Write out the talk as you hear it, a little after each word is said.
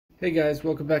Hey guys,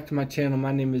 welcome back to my channel.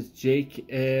 My name is Jake,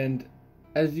 and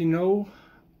as you know,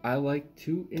 I like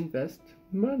to invest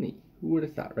money. Who would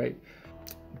have thought, right?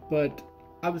 But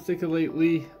I was thinking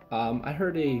lately, I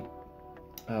heard a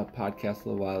podcast a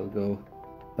little while ago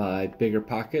by Bigger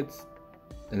Pockets,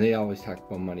 and they always talk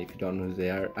about money. If you don't know who they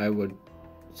are, I would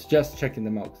suggest checking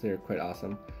them out because they're quite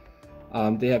awesome.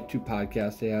 They have two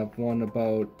podcasts. They have one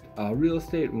about real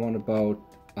estate and one about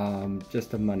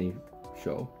just a money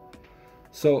show.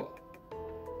 So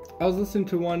I was listening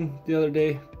to one the other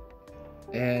day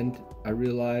and I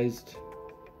realized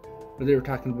that they were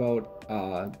talking about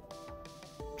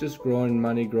just growing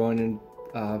money, growing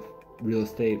in real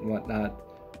estate and whatnot.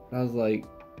 I was like,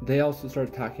 they also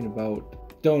started talking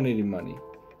about donating money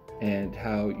and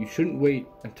how you shouldn't wait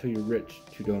until you're rich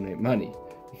to donate money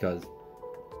because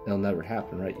it'll never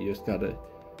happen, right? You just gotta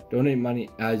donate money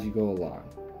as you go along.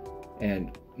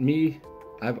 And me,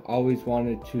 I've always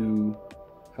wanted to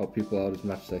help people out as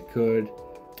much as I could.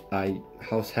 I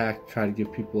house hack, try to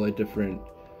give people a different,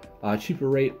 cheaper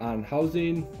rate on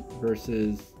housing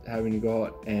versus having to go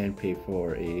out and pay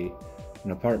for an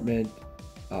apartment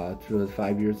through the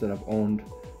 5 years that I've owned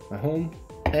my home.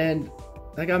 And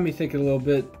that got me thinking a little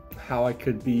bit how I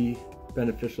could be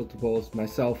beneficial to both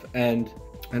myself and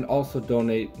also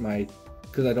donate my,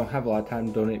 because I don't have a lot of time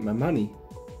to donate my money,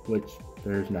 which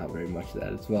there's not very much of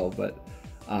that as well, but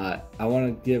I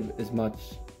want to give as much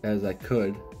as I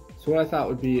could. So what I thought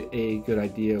would be a good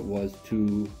idea was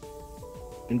to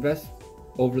invest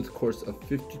over the course of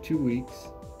 52 weeks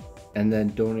and then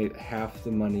donate half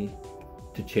the money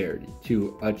to charity,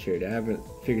 to a charity. I haven't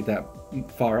figured that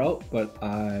far out, but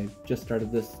I just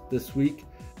started this week.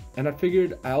 And I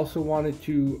figured I also wanted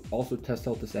to also test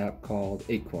out this app called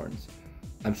Acorns.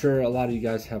 I'm sure a lot of you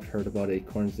guys have heard about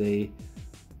Acorns. They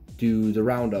do the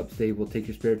roundups. They will take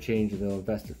your spare change and they'll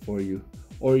invest it for you.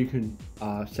 Or you can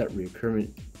set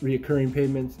reoccurring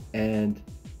payments and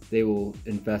they will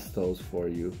invest those for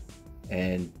you.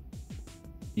 And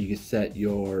you can set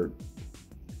your,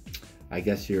 I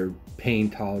guess, your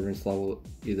pain tolerance level,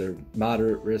 either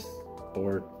moderate risk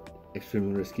or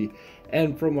extremely risky.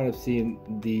 And from what I've seen,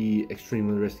 the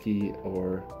extremely risky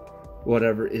or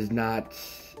whatever is not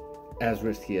as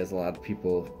risky as a lot of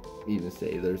people even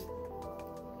say. There's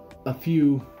a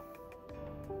few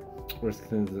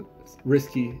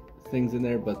risky things in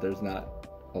there, but there's not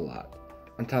a lot.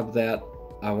 On top of that,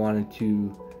 I wanted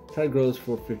to try to grow this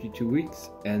for 52 weeks,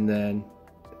 and then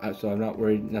so I'm not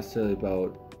worried necessarily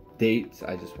about dates.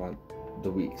 I just want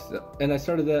the weeks, and I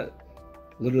started that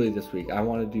literally this week. I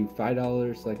want to do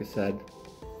 $5, like I said,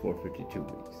 for 52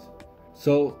 weeks.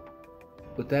 So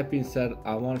with that being said,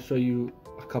 I want to show you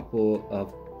a couple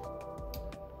of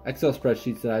Excel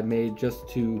spreadsheets that I made just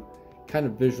to kind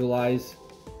of visualize,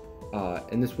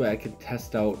 and this way I can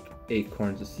test out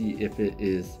Acorns to see if it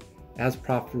is as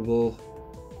profitable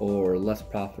or less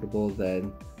profitable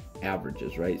than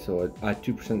averages, right? So a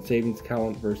 2% savings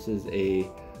account versus a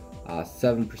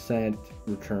 7%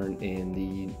 return in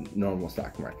the normal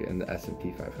stock market, in the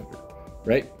S&P 500,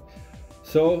 right?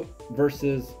 So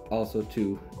versus also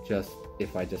to just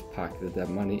if I just pocketed that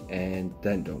money and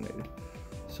then donated.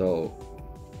 So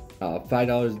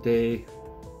 $5 a day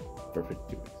for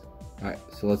 52 weeks. All right,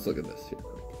 so let's look at this here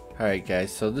quick. All right,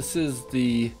 guys, so this is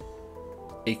the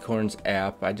Acorns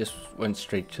app. I just went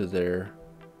straight to their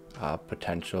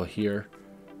potential here.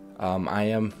 I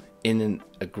am in an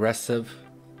aggressive,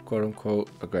 quote unquote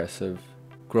aggressive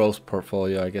growth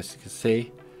portfolio, I guess you could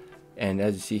say. And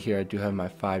as you see here, I do have my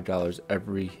 $5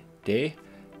 every day,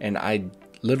 and I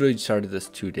literally started this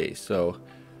 2 days, so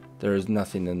there is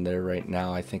nothing in there right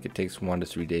now. I think it takes 1 to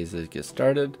 3 days to get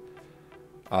started,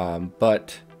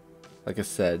 but like I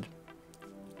said,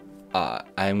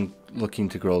 I'm looking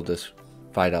to grow this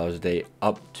 $5 a day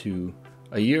up to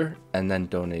a year and then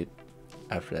donate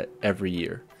after that every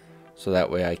year, so that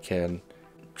way I can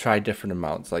try different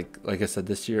amounts, like I said,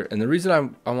 this year. And the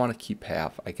reason I want to keep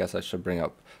half, I guess I should bring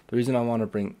up, the reason I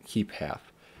want to keep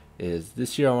half is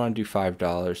this year I want to do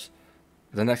 $5.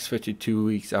 The next 52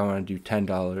 weeks I want to do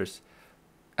 $10,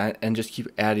 and just keep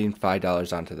adding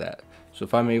 $5 onto that. So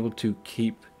if I'm able to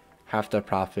keep half that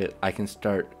profit, I can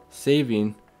start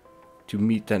saving to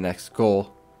meet the next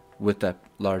goal with that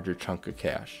larger chunk of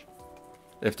cash,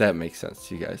 if that makes sense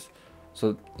to you guys.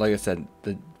 So like I said,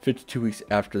 the 52 weeks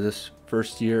after this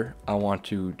first year, I want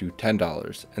to do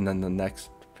 $10, and then the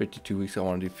next 52 weeks I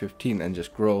want to do 15 and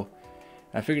just grow.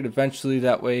 And I figured eventually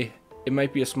that way, it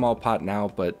might be a small pot now,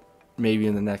 but maybe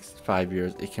in the next 5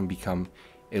 years it can become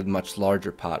a much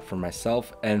larger pot for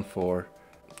myself and for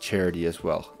charity as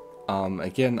well.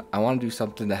 Again, I want to do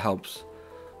something that helps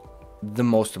the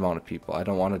most amount of people. I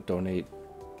don't want to donate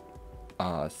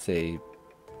say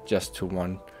just to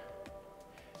one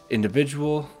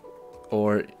individual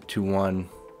or to one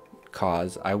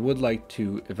cause. I would like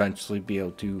to eventually be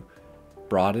able to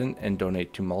broaden and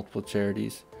donate to multiple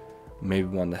charities, maybe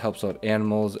one that helps out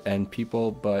animals and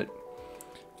people, but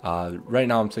right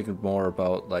now I'm thinking more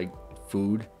about like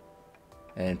food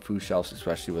and food shelves,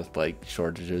 especially with like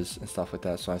shortages and stuff like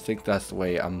that. So I think that's the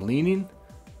way I'm leaning,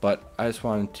 but I just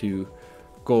wanted to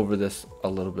go over this a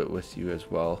little bit with you as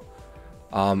well.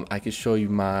 I could show you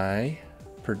my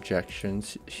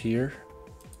projections here,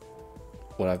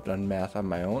 what I've done math on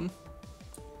my own.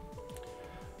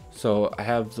 So I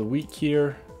have the week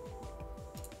here,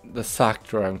 the sock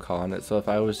drawer I'm calling it. So if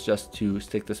I was just to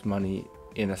stick this money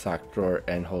in a sock drawer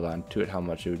and hold on to it, how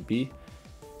much it would be.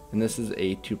 And this is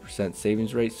a 2%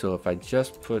 savings rate. So if I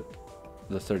just put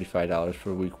the $35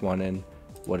 for week 1 in,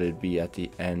 what it'd be at the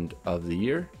end of the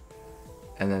year.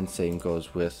 And then same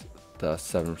goes with the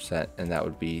 7%, and that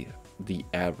would be the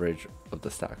average of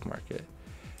the stock market.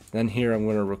 Then here I'm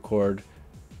going to record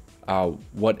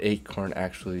what Acorn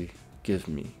actually gives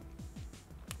me.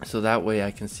 So that way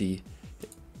I can see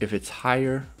if it's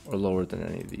higher or lower than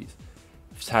any of these.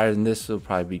 If it's higher than this, it'll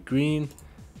probably be green.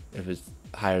 If it's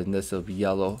higher than this, it'll be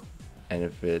yellow. And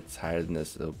if it's higher than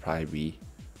this, it'll probably be,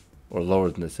 or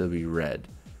lower than this, it'll be red.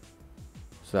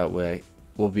 So that way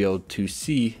we'll be able to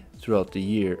see throughout the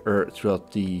year, or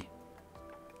throughout the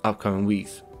upcoming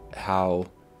weeks, how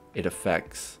it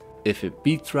affects. If it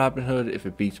beats Robinhood, if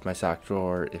it beats my sock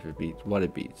drawer, if it beats what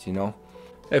it beats, you know?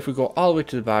 If we go all the way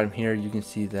to the bottom here, you can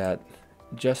see that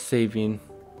just saving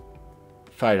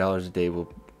 $5 a day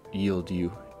will yield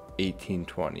you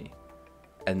 $18.20,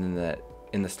 and then that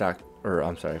in the stock, or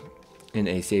I'm sorry, in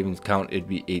a savings account it'd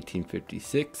be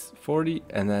 $18.56.40,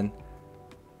 and then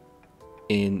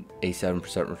in a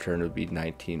 7% return it would be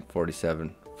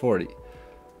 $19.47.40.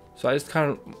 So I just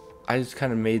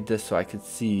kind of made this so I could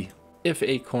see if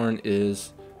Acorn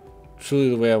is truly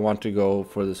the way I want to go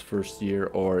for this first year,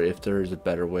 or if there is a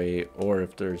better way, or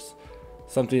if there's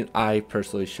something I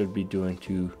personally should be doing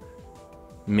to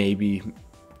maybe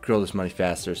grow this money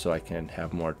faster so I can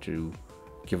have more to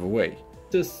give away.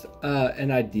 Just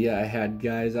an idea I had,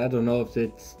 guys. I don't know if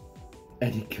it's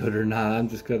any good or not. I'm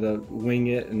just gonna wing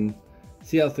it and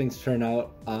see how things turn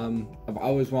out. I've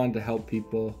always wanted to help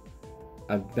people.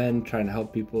 I've been trying to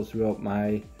help people throughout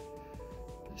my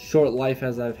short life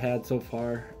as I've had so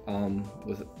far,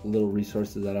 with little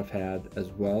resources that I've had as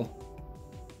well.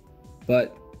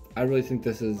 But I really think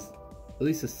this is at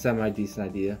least a semi-decent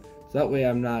idea. So that way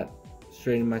I'm not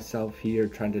straining myself here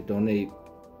trying to donate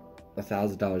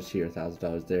 $1,000 here,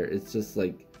 $1,000 there. It's just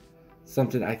like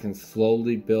something I can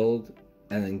slowly build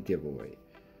and then give away.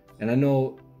 And I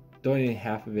know donating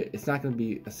half of it, it's not going to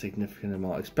be a significant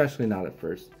amount, especially not at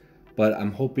first. But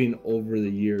I'm hoping over the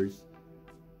years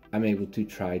I'm able to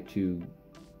try to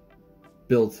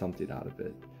build something out of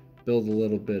it. Build a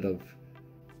little bit of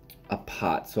a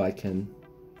pot so I can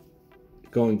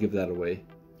go and give that away.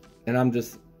 And I'm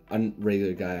just a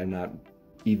regular guy. I'm not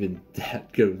even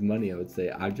that good with money, I would say.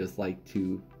 I just like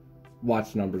to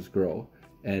watch numbers grow.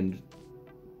 And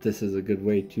this is a good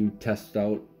way to test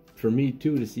out for me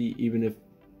too, to see even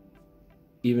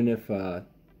if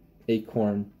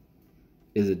Acorn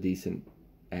is a decent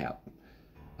app.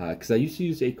 Because I used to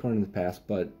use Acorn in the past,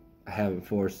 but I haven't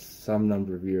for some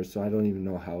number of years, so I don't even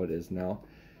know how it is now.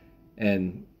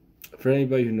 And for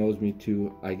anybody who knows me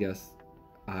too, I guess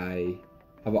I've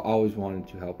always wanted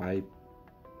to help.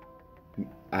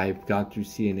 I've gone through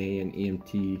CNA and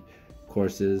EMT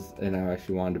courses, and I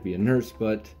actually wanted to be a nurse,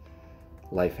 but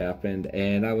life happened,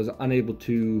 and I was unable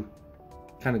to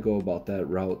kind of go about that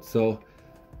route. So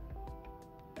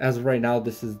as of right now,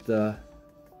 this is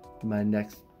my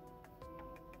next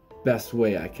best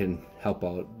way I can help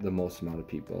out the most amount of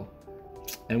people.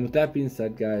 And with that being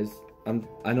said, guys,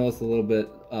 I know it's a little bit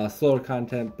slower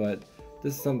content, but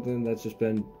this is something that's just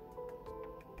been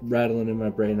rattling in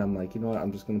my brain. I'm like, you know what,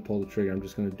 I'm just going to pull the trigger. I'm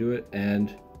just going to do it,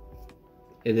 and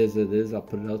it is. I'll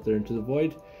put it out there into the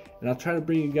void, and I'll try to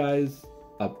bring you guys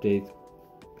updates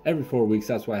every 4 weeks.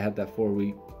 That's why I have that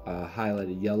 4-week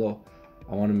highlighted yellow.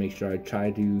 I want to make sure I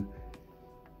try to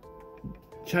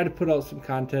put out some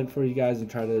content for you guys and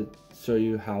try to show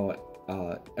you how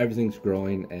everything's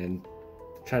growing, and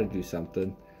try to do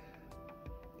something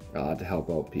to help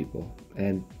out people.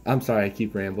 And I'm sorry I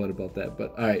keep rambling about that,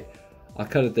 but all right, I'll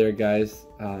cut it there, guys.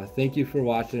 Thank you for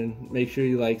watching. Make sure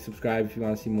you like, subscribe if you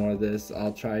want to see more of this.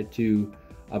 I'll try to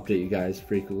update you guys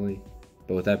frequently.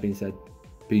 But with that being said,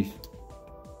 peace.